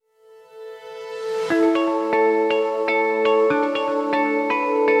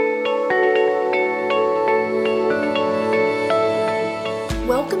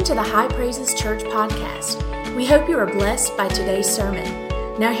to the High Praises Church podcast. We hope you are blessed by today's sermon.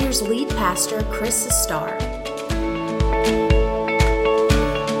 Now here's lead pastor Chris Starr.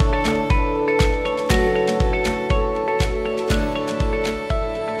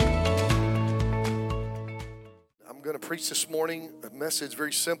 I'm going to preach this morning a message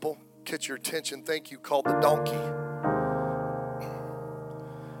very simple, catch your attention, thank you, called The Donkey.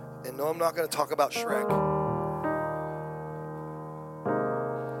 And no, I'm not going to talk about Shrek.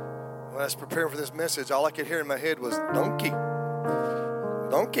 When I was preparing for this message, all I could hear in my head was donkey,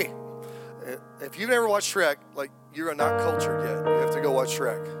 donkey. If you've never watched Shrek, like, you're not cultured yet. You have to go watch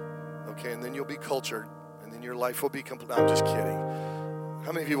Shrek, okay? And then you'll be cultured, and then your life will be complete. I'm just kidding.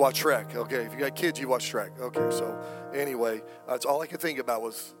 How many of you watch Shrek? Okay, if you got kids, you watch Shrek. Okay, so anyway, that's all I could think about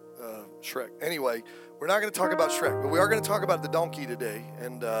was Shrek. Anyway, we're not going to talk about Shrek, but we are going to talk about the donkey today,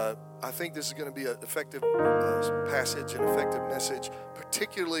 and I think this is going to be an effective passage, an effective message,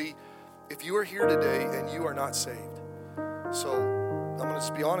 particularly if you are here today and you are not saved. So I'm going to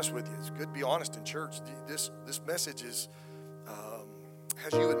just be honest with you. It's good to be honest in church. This message has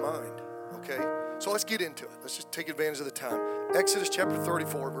you in mind, okay? So let's get into it. Let's just take advantage of the time. Exodus chapter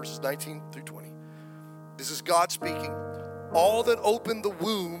 34, verses 19 through 20. This is God speaking. All that open the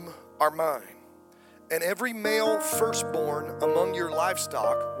womb are mine, and every male firstborn among your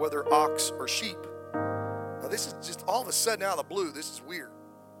livestock, whether ox or sheep. Now this is just all of a sudden out of the blue. This is weird.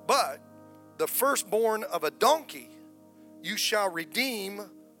 But the firstborn of a donkey you shall redeem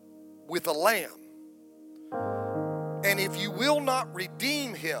with a lamb. And if you will not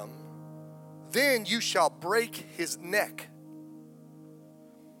redeem him, then you shall break his neck.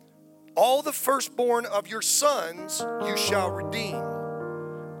 All the firstborn of your sons you shall redeem,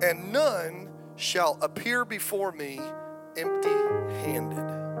 and none shall appear before me empty-handed.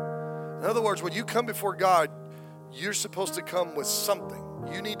 In other words, when you come before God, you're supposed to come with something.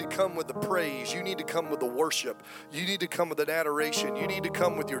 You need to come with the praise. You need to come with the worship. You need to come with an adoration. You need to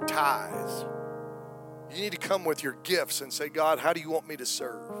come with your tithes. You need to come with your gifts and say, God, how do you want me to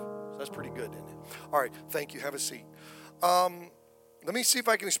serve? So that's pretty good, isn't it? All right, thank you. Have a seat. Let me see if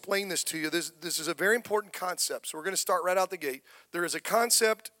I can explain this to you. This is a very important concept. So we're going to start right out the gate. There is a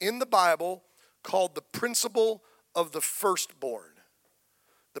concept in the Bible called the principle of the firstborn.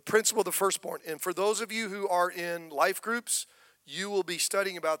 The principle of the firstborn. And for those of you who are in life groups, you will be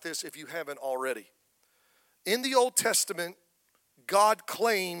studying about this if you haven't already. In the Old Testament, God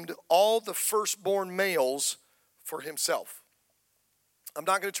claimed all the firstborn males for himself. I'm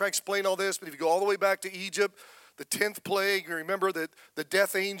not going to try to explain all this, but if you go all the way back to Egypt, the 10th plague, you remember that the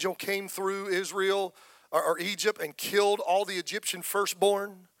death angel came through Israel or Egypt and killed all the Egyptian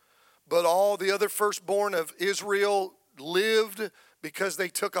firstborn, but all the other firstborn of Israel lived because they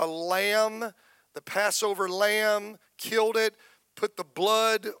took a lamb, the Passover lamb, killed it, put the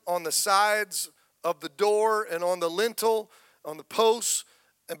blood on the sides of the door and on the lintel, on the posts.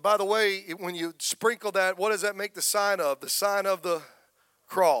 And by the way, when you sprinkle that, what does that make the sign of? The sign of the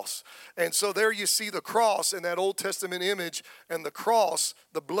cross. And so there you see the cross in that Old Testament image, and the cross,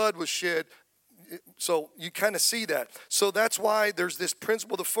 the blood was shed. So you kind of see that. So that's why there's this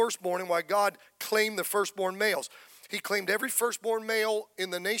principle of the firstborn and why God claimed the firstborn males. He claimed every firstborn male in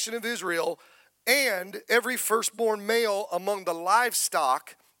the nation of Israel and every firstborn male among the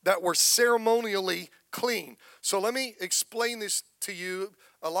livestock that were ceremonially clean. So let me explain this to you.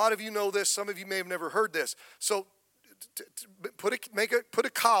 A lot of you know this. Some of you may have never heard this. So put a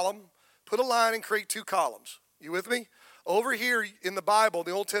column, put a line, and create two columns. You with me? Over here in the Bible,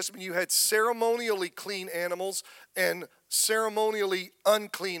 the Old Testament, you had ceremonially clean animals and ceremonially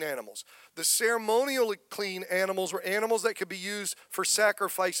unclean animals. The ceremonially clean animals were animals that could be used for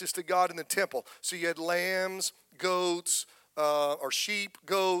sacrifices to God in the temple. So you had lambs, goats, or sheep,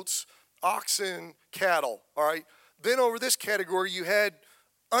 goats, oxen, cattle, all right? Then over this category, you had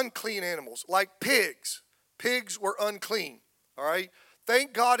unclean animals, like pigs. Pigs were unclean, all right?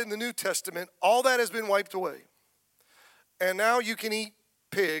 Thank God in the New Testament, all that has been wiped away. And now you can eat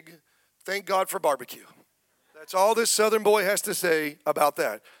pig. Thank God for barbecue. That's all this Southern boy has to say about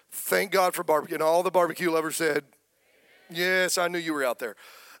that. Thank God for barbecue. And all the barbecue lovers said, yes, I knew you were out there.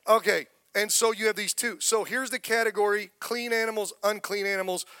 Okay, and so you have these two. So here's the category, clean animals, unclean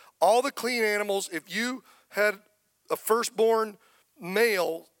animals. All the clean animals, if you had a firstborn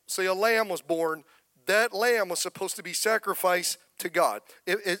male, say a lamb was born, that lamb was supposed to be sacrificed to God.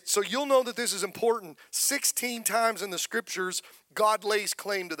 So you'll know that this is important. 16 times in the scriptures, God lays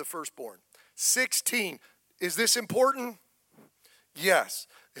claim to the firstborn. 16. Is this important? Yes.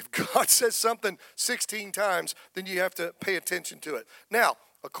 If God says something 16 times, then you have to pay attention to it. Now,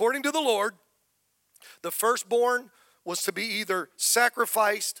 according to the Lord, the firstborn was to be either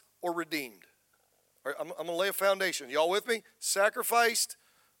sacrificed or redeemed. All right, I'm going to lay a foundation. Y'all with me? Sacrificed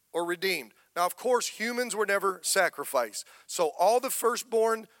or redeemed. Now, of course, humans were never sacrificed. So all the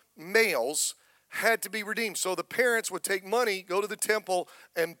firstborn males had to be redeemed. So the parents would take money, go to the temple,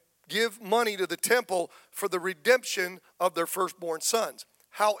 and give money to the temple for the redemption of their firstborn sons.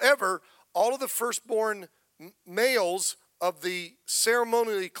 However, all of the firstborn males of the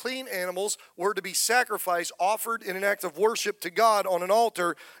ceremonially clean animals were to be sacrificed, offered in an act of worship to God on an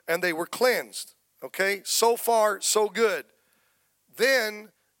altar, and they were cleansed. Okay, so far, so good. Then,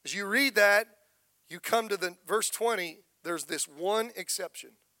 as you read that, you come to the verse 20, there's this one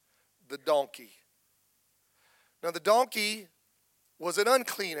exception, the donkey. Now, the donkey was an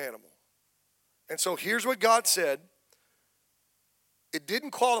unclean animal. And so here's what God said. It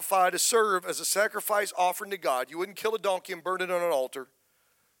didn't qualify to serve as a sacrifice offering to God. You wouldn't kill a donkey and burn it on an altar.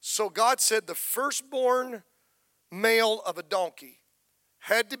 So God said the firstborn male of a donkey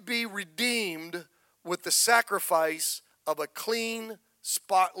had to be redeemed with the sacrifice of a clean,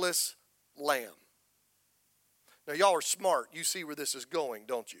 spotless lamb. Now, y'all are smart. You see where this is going,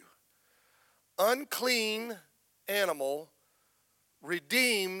 don't you? Unclean animal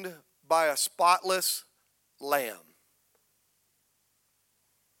redeemed by a spotless lamb.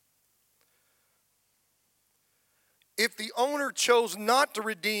 If the owner chose not to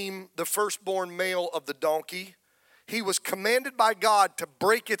redeem the firstborn male of the donkey, he was commanded by God to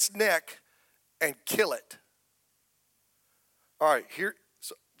break its neck and kill it. All right, here,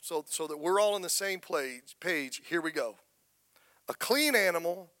 so that we're all on the same page, here we go. A clean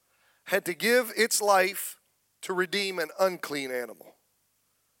animal had to give its life to redeem an unclean animal.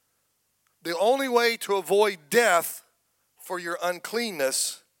 The only way to avoid death for your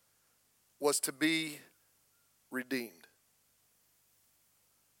uncleanness was to be redeemed.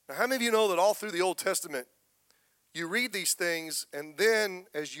 Now, how many of you know that all through the Old Testament, you read these things, and then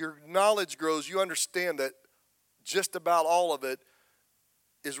as your knowledge grows, you understand that just about all of it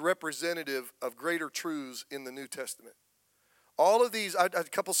is representative of greater truths in the New Testament. All of these, a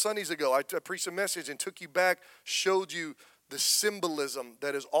couple Sundays ago, I preached a message and took you back, showed you the symbolism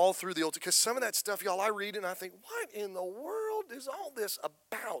that is all through the Old Testament. Because some of that stuff, y'all, I read it and I think, what in the world is all this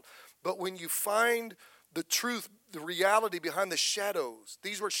about? But when you find the truth, the reality behind the shadows,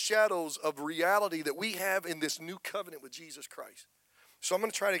 these were shadows of reality that we have in this new covenant with Jesus Christ. So I'm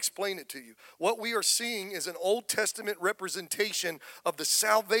going to try to explain it to you. What we are seeing is an Old Testament representation of the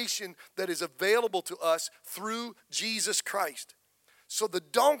salvation that is available to us through Jesus Christ. So the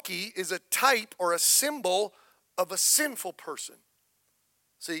donkey is a type or a symbol of a sinful person.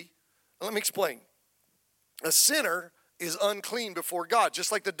 See, let me explain. A sinner is unclean before God,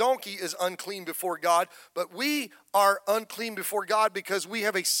 just like the donkey is unclean before God, but we are unclean before God because we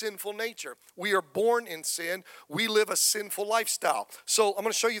have a sinful nature. We are born in sin. We live a sinful lifestyle. So I'm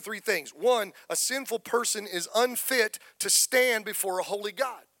going to show you three things. One, a sinful person is unfit to stand before a holy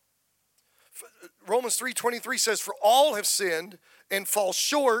God. Romans 3:23 says, "For all have sinned and fall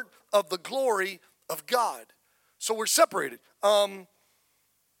short of the glory of God." So we're separated. There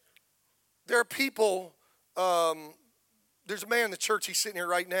are people... There's a man in the church, he's sitting here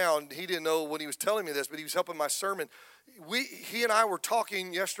right now, and he didn't know when he was telling me this, but he was helping my sermon. He and I were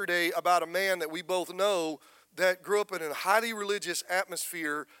talking yesterday about a man that we both know that grew up in a highly religious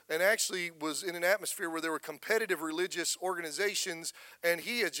atmosphere and actually was in an atmosphere where there were competitive religious organizations, and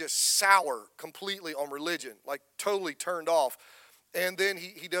he is just sour completely on religion, like totally turned off. And then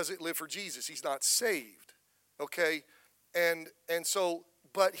he doesn't live for Jesus. He's not saved, okay? And so,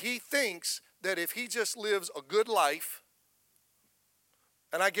 but he thinks that if he just lives a good life,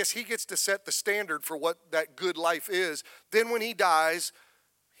 and I guess he gets to set the standard for what that good life is, then when he dies,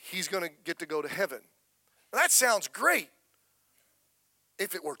 he's going to get to go to heaven. Now, that sounds great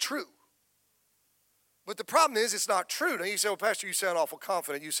if it were true. But the problem is it's not true. Now you say, well, Pastor, you sound awful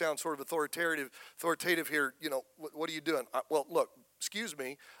confident. You sound sort of authoritative here. You know, what are you doing? Well, look, excuse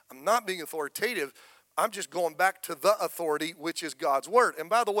me. I'm not being authoritative. I'm just going back to the authority, which is God's word. And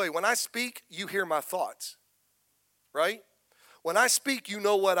by the way, when I speak, you hear my thoughts, right? When I speak, you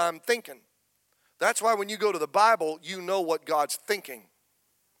know what I'm thinking. That's why when you go to the Bible, you know what God's thinking.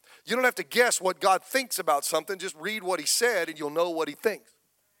 You don't have to guess what God thinks about something. Just read what he said and you'll know what he thinks.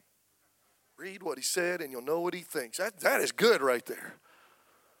 Read what he said and you'll know what he thinks. That is good right there.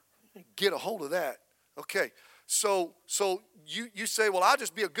 Get a hold of that. Okay, so you say, well, I'll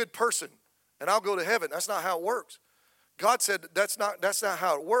just be a good person and I'll go to heaven. That's not how it works. God said that's not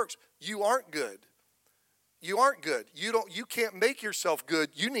how it works. You aren't good. You aren't good. You can't make yourself good.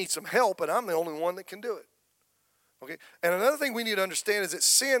 You need some help, and I'm the only one that can do it. Okay? And another thing we need to understand is that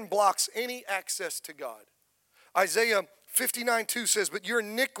sin blocks any access to God. Isaiah 59:2 says, but your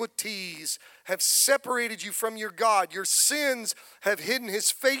iniquities have separated you from your God. Your sins have hidden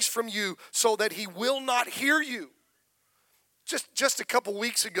his face from you so that he will not hear you. Just a couple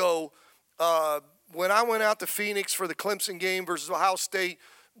weeks ago, when I went out to Phoenix for the Clemson game versus Ohio State,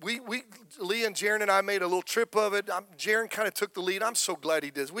 Lee and Jaron and I made a little trip of it. Jaron kind of took the lead. I'm so glad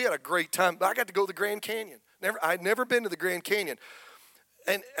he did. We had a great time. I got to go to the Grand Canyon. I'd never been to the Grand Canyon.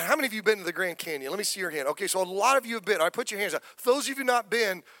 And how many of you have been to the Grand Canyon? Let me see your hand. Okay, so a lot of you have been. All right, put your hands up. For those of you who have not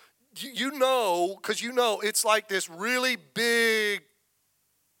been, you know, because you know it's like this really big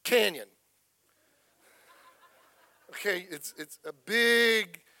canyon. Okay, it's a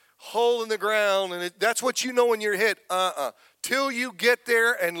big hole in the ground, and that's what you know in your head. Till you get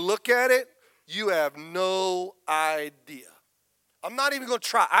there and look at it, you have no idea. I'm not even going to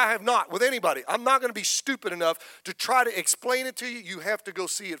try. I have not with anybody. I'm not going to be stupid enough to try to explain it to you. You have to go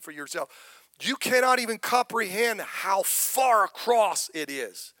see it for yourself. You cannot even comprehend how far across it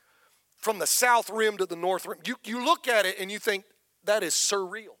is from the south rim to the north rim. You look at it and you think, that is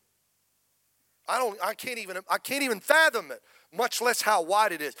surreal. I can't even fathom it, much less how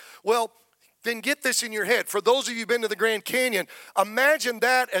wide it is. Well, then get this in your head. For those of you who've been to the Grand Canyon, imagine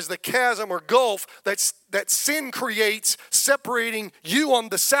that as the chasm or gulf that sin creates, separating you on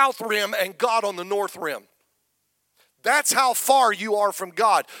the south rim and God on the north rim. That's how far you are from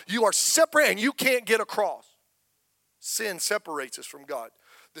God. You are separate and you can't get across. Sin separates us from God.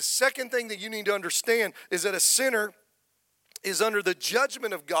 The second thing that you need to understand is that a sinner is under the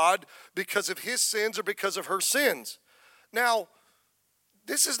judgment of God because of his sins or because of her sins. Now,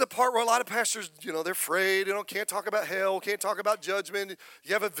 this is the part where a lot of pastors, they're afraid, can't talk about hell, can't talk about judgment.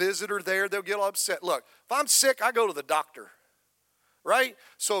 You have a visitor there, they'll get all upset. Look, if I'm sick, I go to the doctor, right?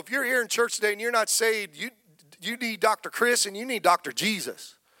 So if you're here in church today and you're not saved, you need Dr. Chris and you need Dr.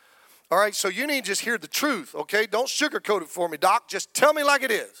 Jesus. All right, so you need to just hear the truth, okay? Don't sugarcoat it for me, Doc. Just tell me like it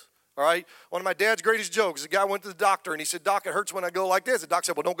is, all right? One of my dad's greatest jokes, the guy went to the doctor and he said, Doc, it hurts when I go like this. The doc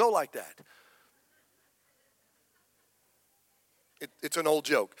said, well, don't go like that. It's an old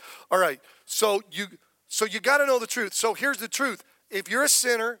joke. All right, so you got to know the truth. So here's the truth. If you're a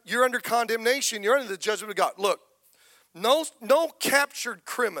sinner, you're under condemnation, you're under the judgment of God. Look, no captured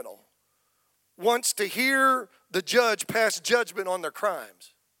criminal wants to hear the judge pass judgment on their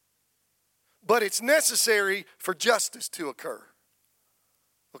crimes. But it's necessary for justice to occur.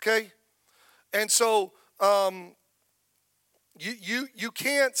 Okay? And so you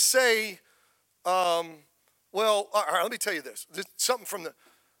can't say, well, all right, let me tell you this. Something from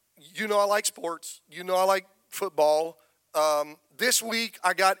I like sports. I like football. This week,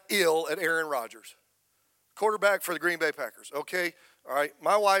 I got ill at Aaron Rodgers, quarterback for the Green Bay Packers, okay? All right,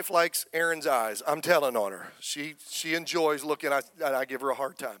 my wife likes Aaron's eyes. I'm telling on her. She enjoys looking, I give her a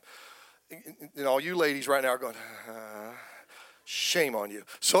hard time. All you ladies right now are going, shame on you.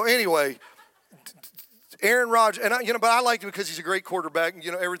 So anyway, Aaron Rodgers, and but I like him because he's a great quarterback, and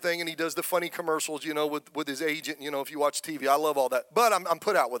everything, and he does the funny commercials, with his agent, if you watch TV. I love all that. But I'm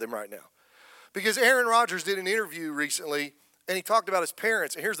put out with him right now. Because Aaron Rodgers did an interview recently, and he talked about his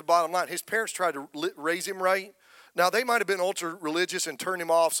parents, and here's the bottom line. His parents tried to raise him right. Now, they might have been ultra-religious and turned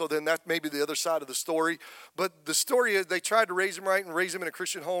him off, so then that may be the other side of the story. But the story is they tried to raise him right and raise him in a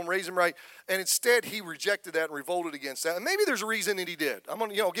Christian home, raise him right, and instead he rejected that and revolted against that. And maybe there's a reason that he did. I'm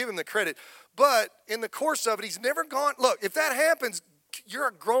going to give him the credit. But in the course of it, he's never gone. Look, if that happens, you're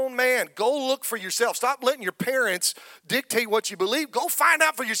a grown man. Go look for yourself. Stop letting your parents dictate what you believe. Go find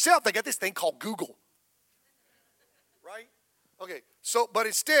out for yourself. They got this thing called Google. Right? Okay. But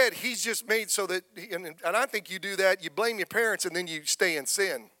instead, he's just made so that, and I think you do that, you blame your parents and then you stay in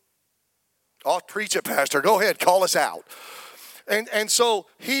sin. I'll preach it, Pastor. Go ahead, call us out. And so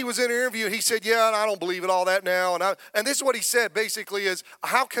he was in an interview and he said, yeah, I don't believe in all that now. And this is what he said basically is,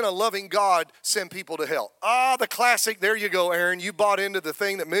 how can a loving God send people to hell? The classic, there you go, Aaron. You bought into the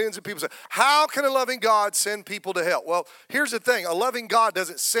thing that millions of people say. How can a loving God send people to hell? Well, here's the thing. A loving God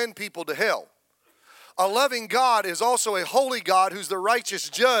doesn't send people to hell. A loving God is also a holy God who's the righteous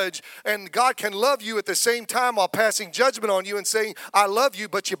judge, and God can love you at the same time while passing judgment on you and saying, I love you,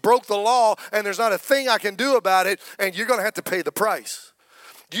 but you broke the law, and there's not a thing I can do about it, and you're going to have to pay the price.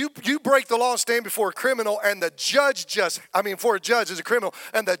 You break the law and stand before a criminal, and the judge for a judge is a criminal,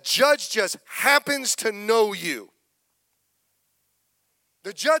 and the judge just happens to know you.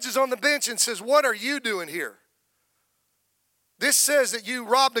 The judge is on the bench and says, what are you doing here? This says that you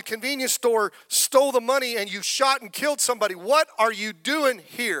robbed a convenience store, stole the money, and you shot and killed somebody. What are you doing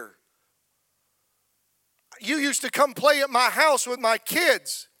here? You used to come play at my house with my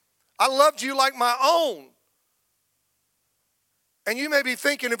kids. I loved you like my own. And you may be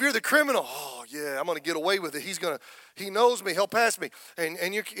thinking, if you're the criminal, oh yeah, I'm going to get away with it. He knows me. He'll pass me.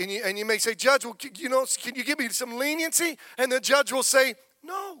 And you may say, Judge, well, can you give me some leniency? And the judge will say,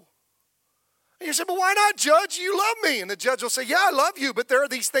 no. And you say, but why not, Judge? You love me. And the judge will say, yeah, I love you, but there are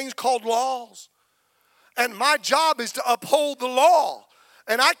these things called laws. And my job is to uphold the law.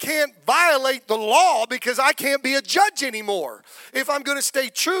 And I can't violate the law because I can't be a judge anymore. If I'm going to stay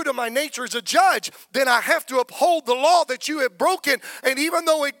true to my nature as a judge, then I have to uphold the law that you have broken. And even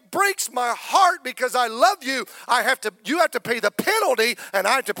though it breaks my heart because I love you, you have to pay the penalty, and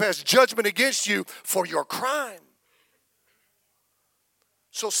I have to pass judgment against you for your crime.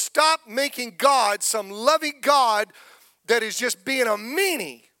 So stop making God some loving God that is just being a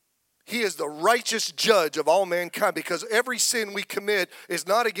meanie. He is the righteous judge of all mankind, because every sin we commit is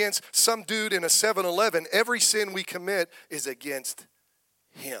not against some dude in a 7-Eleven. Every sin we commit is against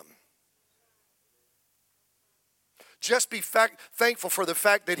him. Just be thankful for the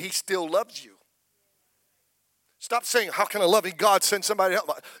fact that he still loves you. Stop saying, how can a loving God send somebody else?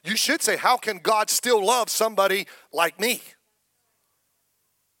 You should say, how can God still love somebody like me?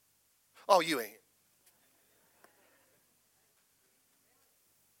 Oh, you ain't.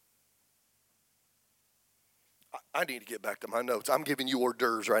 I need to get back to my notes. I'm giving you hors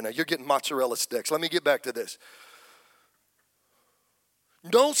d'oeuvres right now. You're getting mozzarella sticks. Let me get back to this.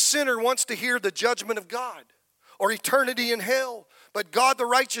 No sinner wants to hear the judgment of God or eternity in hell. But God, the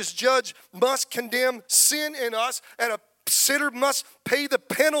righteous judge, must condemn sin in us, and a sinner must pay the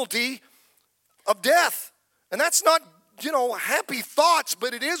penalty of death. And that's not, happy thoughts,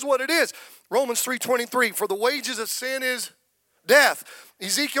 but it is what it is. Romans 3:23, for the wages of sin is death.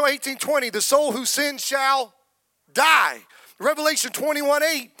 Ezekiel 18:20, the soul who sins shall die. Revelation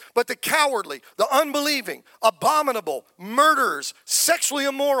 21:8, but the cowardly, the unbelieving, abominable, murderers, sexually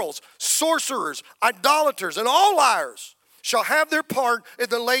immorals, sorcerers, idolaters, and all liars shall have their part in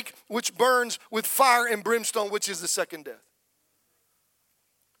the lake which burns with fire and brimstone, which is the second death.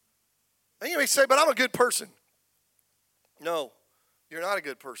 And you may say, but I'm a good person. No, you're not a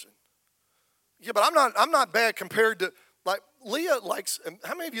good person. Yeah, but I'm not bad compared to, like, Leah likes,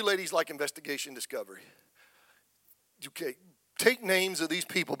 how many of you ladies like Investigation Discovery? Okay, take names of these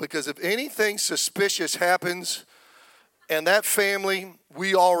people, because if anything suspicious happens in that family,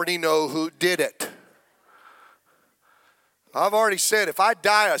 we already know who did it. I've already said, if I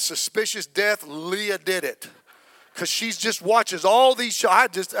die a suspicious death, Leah did it. Because she just watches all these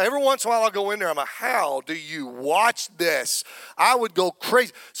shows. Every once in a while I'll go in there, I'm like, how do you watch this? I would go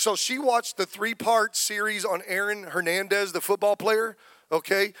crazy. So she watched the 3-part series on Aaron Hernandez, the football player,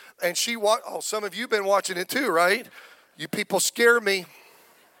 okay? And some of you have been watching it too, right? You people scare me.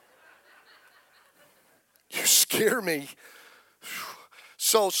 You scare me.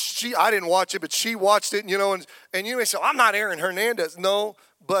 So I didn't watch it, but she watched it, and you may say, I'm not Aaron Hernandez. No,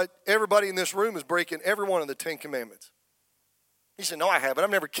 but everybody in this room is breaking every one of the 10 commandments. He said, no, I haven't. I've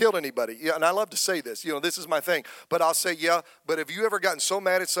never killed anybody. Yeah, and I love to say this. This is my thing. But I'll say, yeah, but have you ever gotten so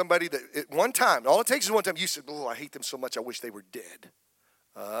mad at somebody that at one time, all it takes is one time, you said, oh, I hate them so much, I wish they were dead.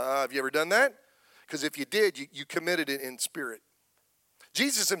 Have you ever done that? Because if you did, you committed it in spirit.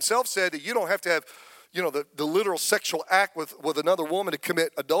 Jesus himself said that you don't have to have, the literal sexual act with another woman to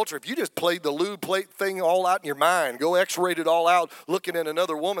commit adultery. If you just played the lewd plate thing all out in your mind, go X-rate it all out, looking at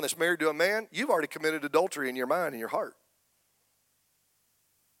another woman that's married to a man, you've already committed adultery in your mind and your heart.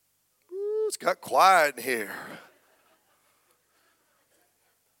 Ooh, it's got quiet in here.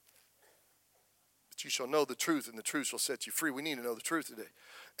 But you shall know the truth, and the truth shall set you free. We need to know the truth today.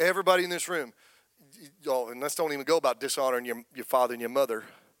 Everybody in this room, y'all, and let's don't even go about dishonoring your father and your mother,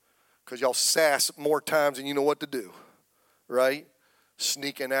 because y'all sass more times than you know what to do, right?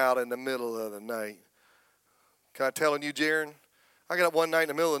 Sneaking out in the middle of the night. Can I telling you, Jaron? I got up one night in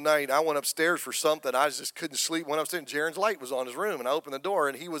the middle of the night. I went upstairs for something. I just couldn't sleep. Went upstairs, and Jaron's light was on his room, and I opened the door,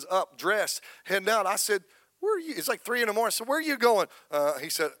 and he was up, dressed, heading out. I said, where are you? It's like 3 a.m. I said, where are you going? He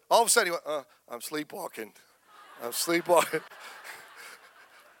said, all of a sudden, he went, I'm sleepwalking. I'm sleepwalking.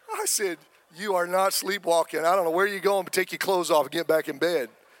 I said, you are not sleepwalking. I don't know where you're going, but take your clothes off and get back in bed.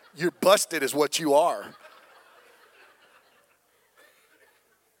 You're busted is what you are.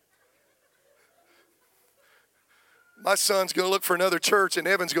 My son's going to look for another church, and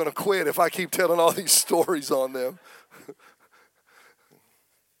Evan's going to quit if I keep telling all these stories on them.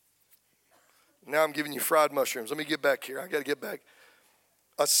 Now I'm giving you fried mushrooms. Let me get back here. I got to get back.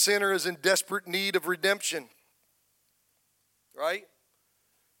 A sinner is in desperate need of redemption. Right?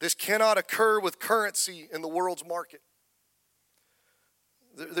 This cannot occur with currency in the world's market.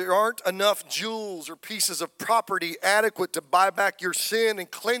 There aren't enough jewels or pieces of property adequate to buy back your sin and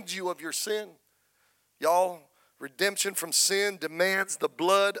cleanse you of your sin. Y'all, Redemption from sin demands the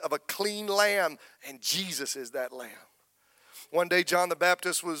blood of a clean lamb, and Jesus is that lamb. One day, John the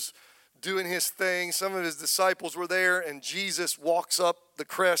Baptist was doing his thing. Some of his disciples were there, and Jesus walks up the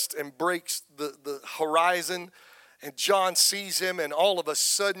crest and breaks the horizon. And John sees him and all of a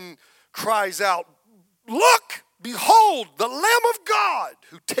sudden cries out, "Look, behold, the Lamb of God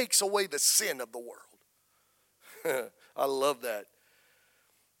who takes away the sin of the world." I love that.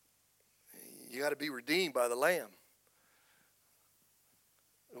 You got to be redeemed by the Lamb.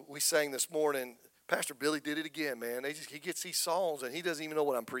 We sang this morning, Pastor Billy did it again, man. He gets these songs and he doesn't even know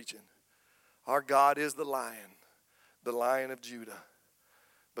what I'm preaching. Our God is the Lion of Judah,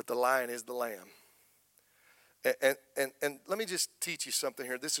 but the Lion is the Lamb. And let me just teach you something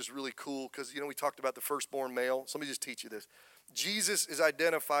here. This is really cool because, we talked about the firstborn male. So let me just teach you this. Jesus is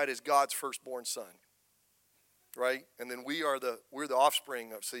identified as God's firstborn son, right? And then we're the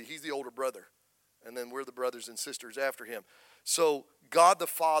offspring of, see, he's the older brother. And then we're the brothers and sisters after him. So God the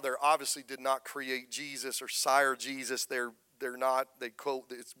Father obviously did not create Jesus or sire Jesus. They're not.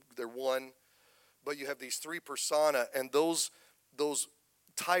 They're one. But you have these three persona, and those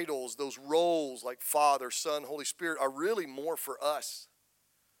titles, those roles like Father, Son, Holy Spirit are really more for us.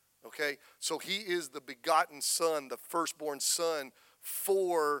 Okay? So he is the begotten Son, the firstborn Son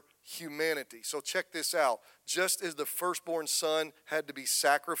for humanity. So check this out. Just as the firstborn son had to be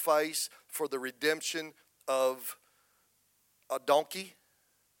sacrificed for the redemption of a donkey,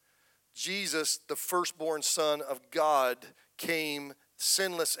 Jesus, the firstborn Son of God, came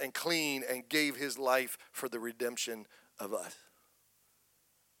sinless and clean and gave his life for the redemption of us.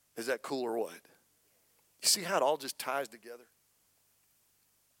 Is that cool or what? You see how it all just ties together?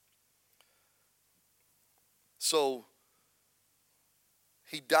 So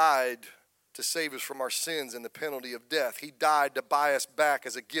he died to save us from our sins and the penalty of death. He died to buy us back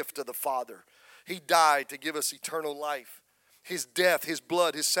as a gift to the Father. He died to give us eternal life. His death, his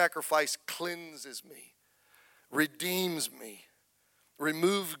blood, his sacrifice cleanses me, redeems me,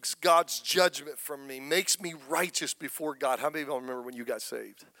 removes God's judgment from me, makes me righteous before God. How many of y'all remember when you got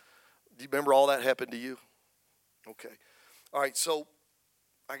saved? Do you remember all that happened to you? Okay. All right, so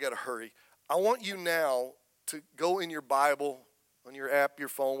I got to hurry. I want you now to go in your Bible, on your app, your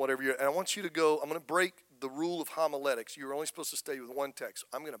phone, whatever and I want you to go, I'm going to break the rule of homiletics. You're only supposed to stay with one text.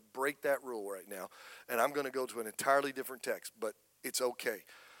 I'm going to break that rule right now, and I'm going to go to an entirely different text, but it's okay.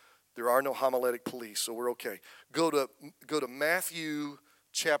 There are no homiletic police, so we're okay. Go to Matthew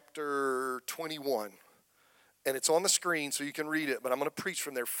chapter 21, and it's on the screen so you can read it, but I'm going to preach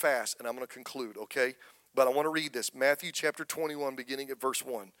from there fast, and I'm going to conclude, okay? But I want to read this, Matthew chapter 21, beginning at verse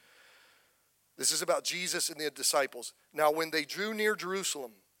 1. This is about Jesus and the disciples. Now, when they drew near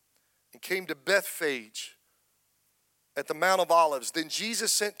Jerusalem and came to Bethphage at the Mount of Olives, then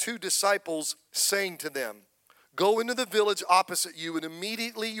Jesus sent 2 disciples, saying to them, "Go into the village opposite you, and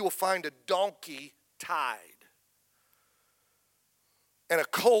immediately you will find a donkey tied and a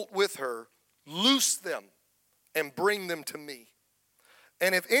colt with her. Loose them and bring them to me.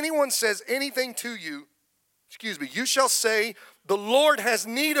 And if anyone says anything to you, you shall say, 'The Lord has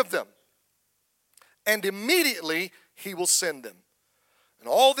need of them,' and immediately he will send them." And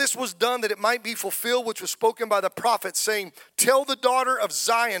all this was done that it might be fulfilled, which was spoken by the prophet, saying, "Tell the daughter of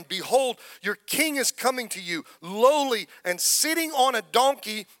Zion, behold, your king is coming to you, lowly and sitting on a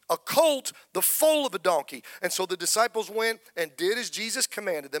donkey, a colt, the foal of a donkey." And so the disciples went and did as Jesus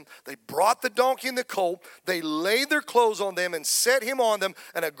commanded them. They brought the donkey and the colt. They laid their clothes on them and set him on them.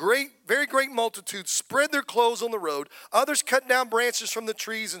 And a very great multitude spread their clothes on the road. Others cut down branches from the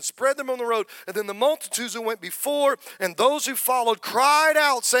trees and spread them on the road. And then the multitudes who went before and those who followed cried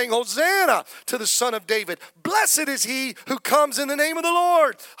out, saying, "Hosanna to the Son of David. Blessed is he who comes in the name of the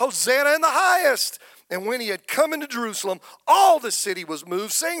Lord. Hosanna in the highest." And when he had come into Jerusalem, all the city was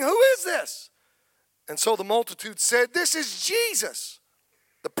moved, saying, "Who is this?" And so the multitude said, "This is Jesus,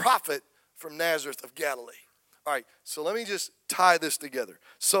 the prophet from Nazareth of Galilee." All right, so let me just tie this together.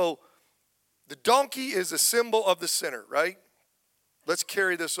 So the donkey is a symbol of the sinner, right? Let's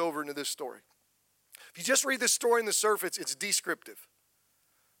carry this over into this story. If you just read this story in the surface, it's descriptive.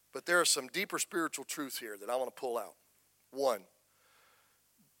 But there are some deeper spiritual truths here that I want to pull out. 1,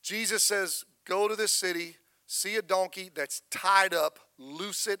 Jesus says, go to this city, see a donkey that's tied up,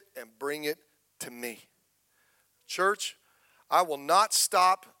 loose it, and bring it to me. Church, I will not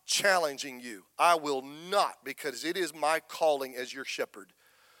stop challenging you. I will not, because it is my calling as your shepherd.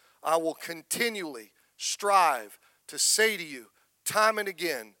 I will continually strive to say to you, time and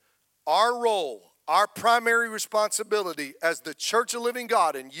again, our role, Our primary responsibility as the Church of Living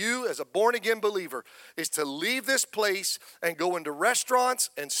God and you as a born-again believer is to leave this place and go into restaurants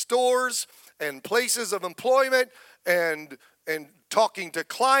and stores and places of employment and talking to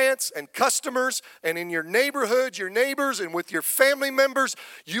clients and customers and in your neighborhood, your neighbors, and with your family members.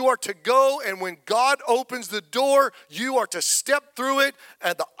 You are to go, and when God opens the door, you are to step through it,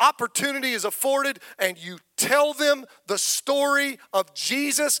 and the opportunity is afforded, and you tell them the story of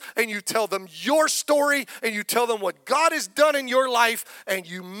Jesus, and you tell them your story, and you tell them what God has done in your life, and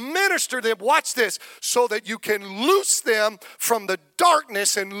you minister them, watch this, so that you can loose them from the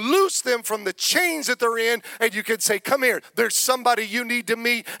darkness and loose them from the chains that they're in, and you can say, come here, there's somebody you need to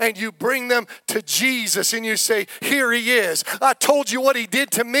meet, and you bring them to Jesus, and you say, here he is. I told you what he did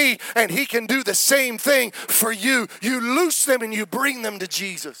to me, and he can do the same thing for you. You loose them and you bring them to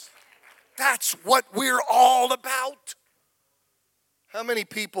Jesus. That's what we're all about. How many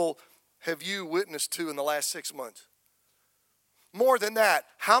people have you witnessed to in the last 6 months? More than that,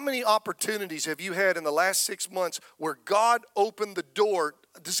 how many opportunities have you had in the last 6 months where God opened the door?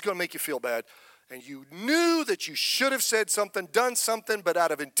 This is going to make you feel bad. And you knew that you should have said something, done something, but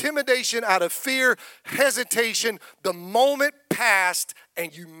out of intimidation, out of fear, hesitation, the moment passed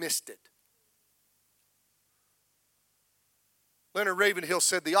and you missed it. Leonard Ravenhill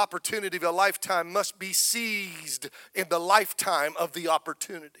said, the opportunity of a lifetime must be seized in the lifetime of the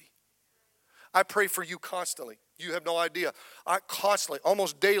opportunity. I pray for you constantly. You have no idea. I constantly,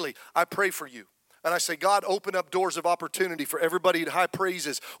 almost daily, I pray for you. And I say, God, open up doors of opportunity for everybody at High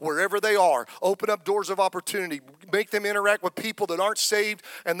Praises, wherever they are. Open up doors of opportunity. Make them interact with people that aren't saved.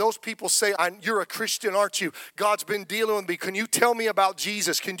 And those people say, you're a Christian, aren't you? God's been dealing with me. Can you tell me about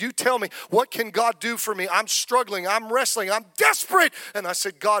Jesus? Can you tell me, what can God do for me? I'm struggling. I'm wrestling. I'm desperate. And I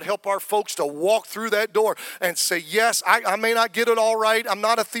said, God, help our folks to walk through that door and say, yes, I may not get it all right. I'm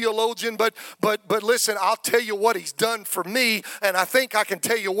not a theologian, but listen, I'll tell you what He's done for me. And I think I can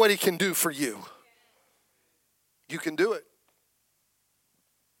tell you what He can do for you. You can do it.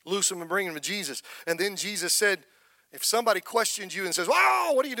 Loose them and bring them to Jesus. And then Jesus said, if somebody questions you and says,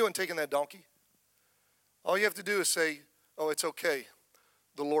 wow, what are you doing taking that donkey? All you have to do is say, oh, it's okay.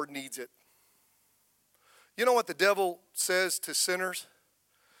 The Lord needs it. You know what the devil says to sinners?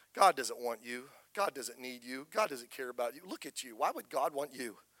 God doesn't want you. God doesn't need you. God doesn't care about you. Look at you. Why would God want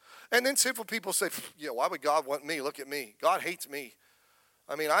you? And then sinful people say, yeah, why would God want me? Look at me. God hates me.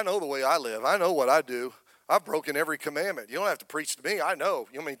 I mean, I know the way I live. I know what I do. I've broken every commandment. You don't have to preach to me. I know.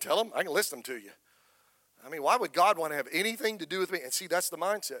 You want me to tell them? I can list them to you. I mean, why would God want to have anything to do with me? And see, that's the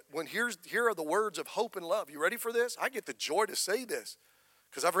mindset. Here are the words of hope and love. You ready for this? I get the joy to say this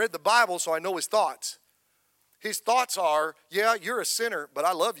because I've read the Bible, so I know His thoughts. His thoughts are, yeah, you're a sinner, but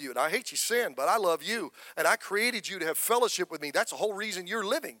I love you. And I hate you sin, but I love you. And I created you to have fellowship with me. That's the whole reason you're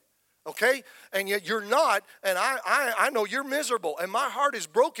living. Okay? And yet you're not, and I know you're miserable, and my heart is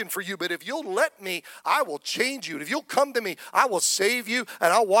broken for you, but if you'll let me, I will change you. And if you'll come to me, I will save you,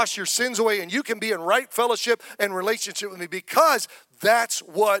 and I'll wash your sins away, and you can be in right fellowship and relationship with me, because that's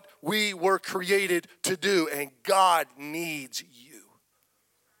what we were created to do, and God needs you.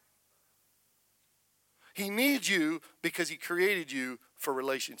 He needs you because He created you for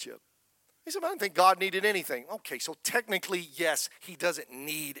relationship. He said, I don't think God needed anything. Okay, so technically, yes, He doesn't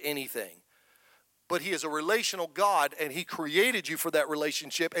need anything. But He is a relational God, and He created you for that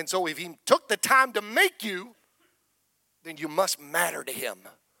relationship. And so if He took the time to make you, then you must matter to Him.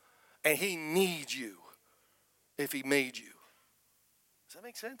 And He needs you if He made you. Does that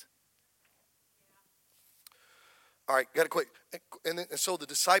make sense? All right, got to quit. And so the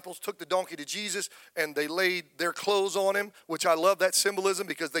disciples took the donkey to Jesus, and they laid their clothes on him, which I love that symbolism,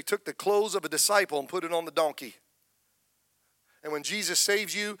 because they took the clothes of a disciple and put it on the donkey. And when Jesus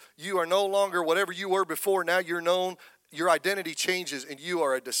saves you, you are no longer whatever you were before. Now you're known. Your identity changes, and you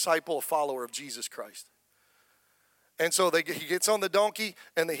are a disciple, a follower of Jesus Christ. And so he gets on the donkey,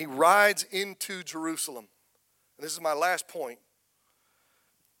 and then he rides into Jerusalem. And this is my last point.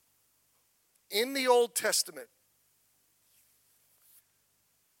 In the Old Testament,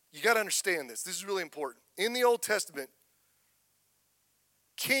 you got to understand this. This is really important. In the Old Testament,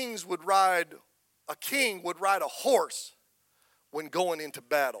 a king would ride a horse when going into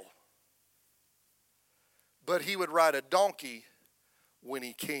battle. But he would ride a donkey when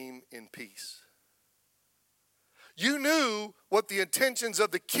he came in peace. You knew what the intentions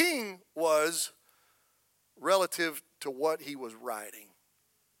of the king was relative to what he was riding.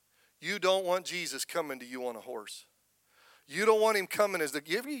 You don't want Jesus coming to you on a horse. You don't want Him coming as have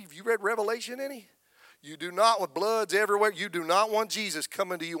you read Revelation any? You do not, with bloods everywhere, you do not want Jesus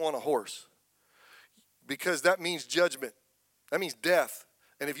coming to you on a horse. Because that means judgment. That means death.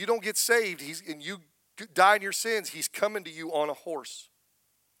 And if you don't get saved, and you die in your sins, he's coming to you on a horse.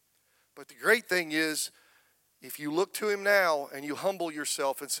 But the great thing is, if you look to him now and you humble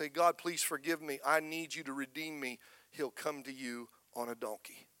yourself and say, God, please forgive me. I need you to redeem me. He'll come to you on a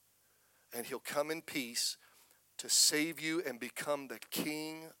donkey. And he'll come in peace to save you and become the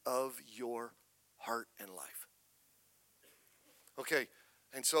king of your heart and life. Okay,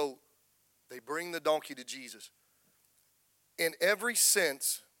 and so they bring the donkey to Jesus. In every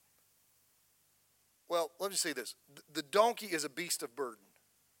sense, well, let me say this. The donkey is a beast of burden,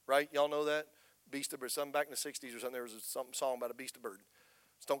 right? Y'all know that? Beast of burden. Something back in the 60s or something, there was some song about a beast of burden.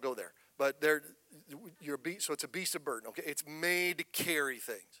 Just don't go there. But you're a beast, so it's a beast of burden, okay? It's made to carry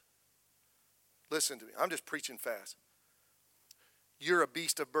things. Listen to me. I'm just preaching fast. You're a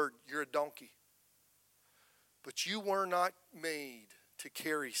beast of burden. You're a donkey. But you were not made to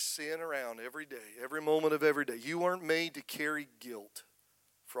carry sin around every day, every moment of every day. You weren't made to carry guilt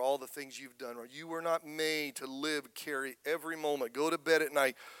for all the things you've done. Or you were not made to carry every moment, go to bed at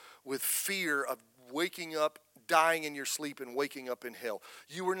night with fear of waking up, dying in your sleep, and waking up in hell.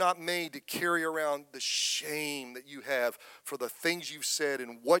 You were not made to carry around the shame that you have for the things you've said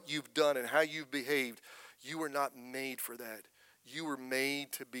and what you've done and how you've behaved. You were not made for that. You were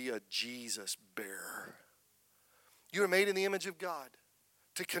made to be a Jesus bearer. You were made in the image of God,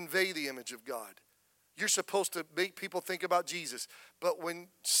 to convey the image of God. You're supposed to make people think about Jesus. But when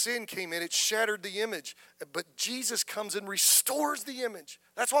sin came in, it shattered the image. But Jesus comes and restores the image.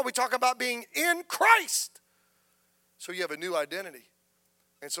 That's why we talk about being in Christ. So you have a new identity.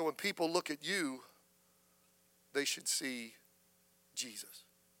 And so when people look at you, they should see Jesus.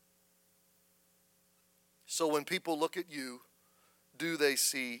 So when people look at you, do they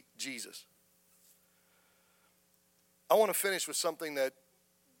see Jesus? I want to finish with something that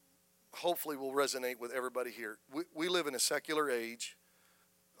hopefully will resonate with everybody here. We live in a secular age.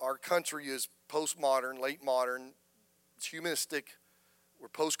 Our country is postmodern, late modern. It's humanistic. We're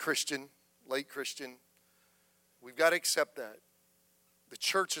post-Christian, late Christian. We've got to accept that. The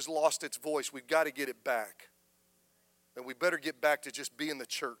church has lost its voice. We've got to get it back. And we better get back to just being the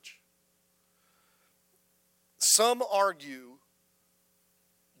church. Some argue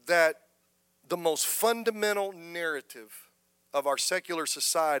that the most fundamental narrative of our secular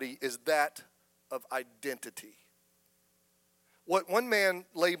society is that of identity. What one man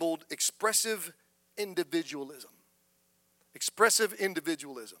labeled expressive individualism. Expressive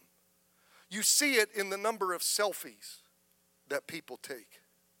individualism. You see it in the number of selfies that people take.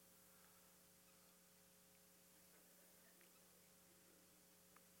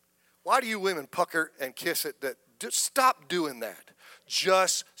 Why do you women pucker and kiss it? Just stop doing that.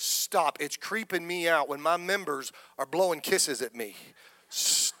 Just stop. It's creeping me out when my members are blowing kisses at me.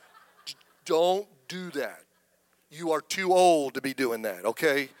 Don't do that. You are too old to be doing that,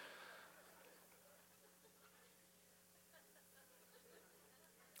 okay?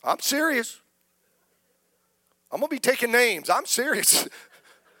 I'm serious. I'm going to be taking names. I'm serious.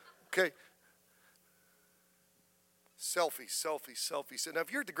 Okay. Selfies. Now,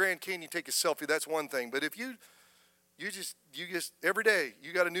 if you're at the Grand Canyon, you take a selfie, that's one thing. But if you just every day,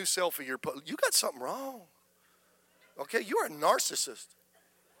 you got a new selfie, you got something wrong. Okay, you're a narcissist.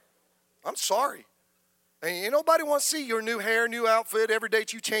 I'm sorry. And ain't nobody wants to see your new hair, new outfit, every day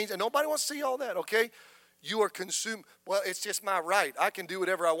you change, and nobody wants to see all that, okay? You are consumed. Well, it's just my right. I can do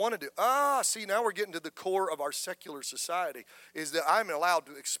whatever I want to do. See, now we're getting to the core of our secular society, is that I'm allowed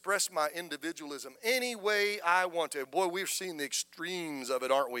to express my individualism any way I want to. Boy, we've seen the extremes of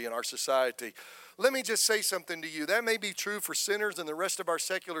it, aren't we, in our society? Let me just say something to you. That may be true for sinners and the rest of our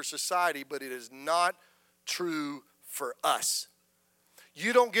secular society, but it is not true for us.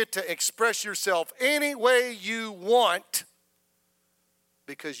 You don't get to express yourself any way you want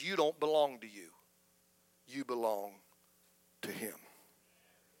because you don't belong to you. You belong to him.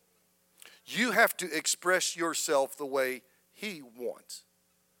 You have to express yourself the way he wants.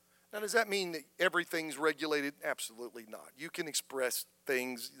 Now, does that mean that everything's regulated? Absolutely not. You can express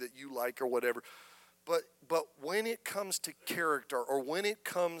things that you like or whatever. But when it comes to character, or when it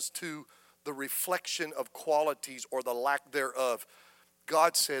comes to the reflection of qualities or the lack thereof,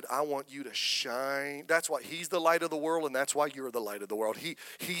 God said, I want you to shine. That's why he's the light of the world, and that's why you're the light of the world. He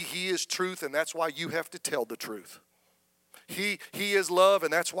is truth, and that's why you have to tell the truth. He is love,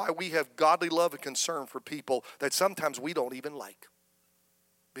 and that's why we have godly love and concern for people that sometimes we don't even like,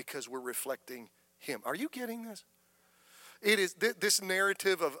 because we're reflecting him. Are you getting this? It is this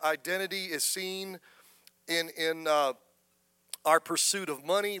narrative of identity is seen in our pursuit of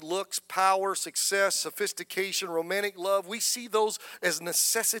money, looks, power, success, sophistication, romantic love. We see those as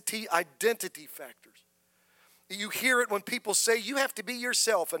necessity identity factors. You hear it when people say you have to be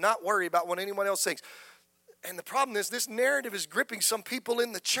yourself and not worry about what anyone else thinks. And the problem is this narrative is gripping some people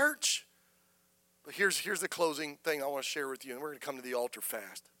in the church. But here's the closing thing I want to share with you, and we're going to come to the altar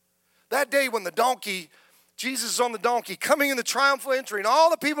fast. That day when the donkey, Jesus is on the donkey, coming in the triumphal entry, and all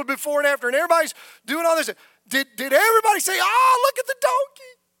the people before and after, and everybody's doing all this. Did everybody say, oh, look at the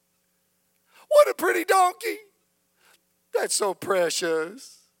donkey? What a pretty donkey. That's so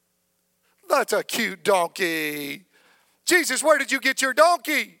precious. That's a cute donkey. Jesus, where did you get your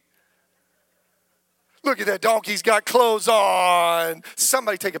donkey? Look at that donkey, he's got clothes on.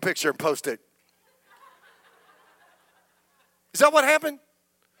 Somebody take a picture and post it. Is that what happened?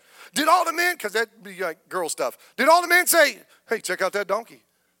 Did all the men, because that'd be like girl stuff, did all the men say, hey, check out that donkey?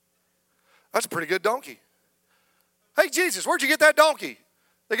 That's a pretty good donkey. Hey, Jesus, where'd you get that donkey?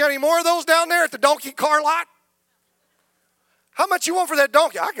 They got any more of those down there at the donkey car lot? How much you want for that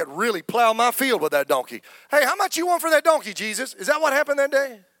donkey? I could really plow my field with that donkey. Hey, how much you want for that donkey, Jesus? Is that what happened that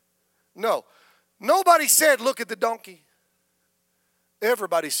day? No. Nobody said, look at the donkey.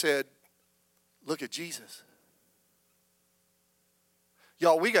 Everybody said, look at Jesus.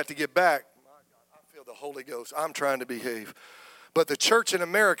 Y'all, we got to get back. I feel the Holy Ghost. I'm trying to behave. But the church in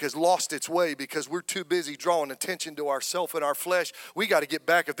America has lost its way because we're too busy drawing attention to ourselves and our flesh. We got to get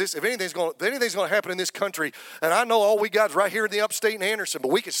back. If anything's going to happen in this country, and I know all we got is right here in the upstate in Anderson,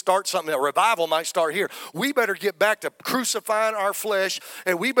 but we could start something. A revival might start here. We better get back to crucifying our flesh,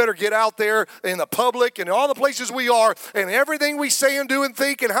 and we better get out there in the public and all the places we are, and everything we say and do and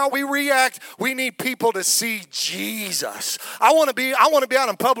think and how we react. We need people to see Jesus. I want to be out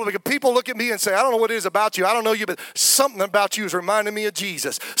in public and people look at me and say, I don't know what it is about you. I don't know you, but something about you is reminding me of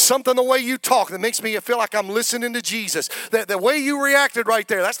Jesus. Something the way you talk that makes me feel like I'm listening to Jesus. That the way you reacted right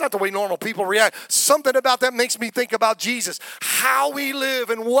there, that's not the way normal people react. Something about that makes me think about Jesus. How we live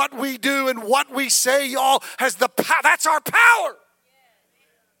and what we do and what we say, y'all, has the power. That's our power.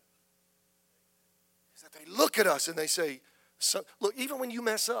 Is that they look at us and they say, look, even when you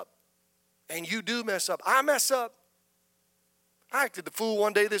mess up, and you do mess up, I mess up. I acted the fool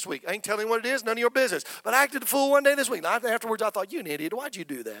one day this week. I ain't telling you what it is, none of your business. But I acted the fool one day this week. And afterwards, I thought, you an idiot. Why'd you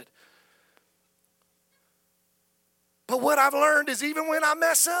do that? But what I've learned is even when I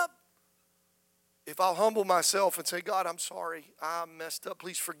mess up, if I'll humble myself and say, God, I'm sorry. I messed up.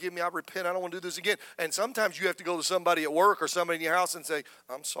 Please forgive me. I repent. I don't want to do this again. And sometimes you have to go to somebody at work or somebody in your house and say,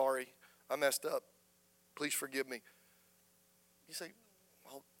 I'm sorry. I messed up. Please forgive me. You say,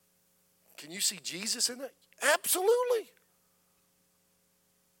 well, can you see Jesus in that? Absolutely.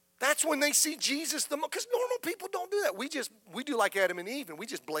 That's when they see Jesus the most. Because normal people don't do that. We do like Adam and Eve, and we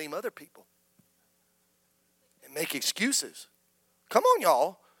just blame other people and make excuses. Come on,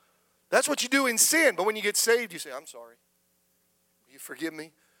 y'all. That's what you do in sin. But when you get saved, you say, I'm sorry. Will you forgive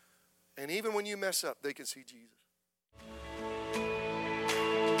me? And even when you mess up, they can see Jesus.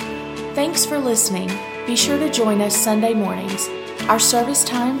 Thanks for listening. Be sure to join us Sunday mornings. Our service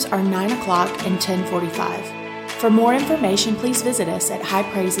times are 9 o'clock and 10:45. For more information, please visit us at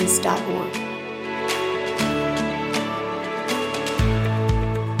highpraises.org.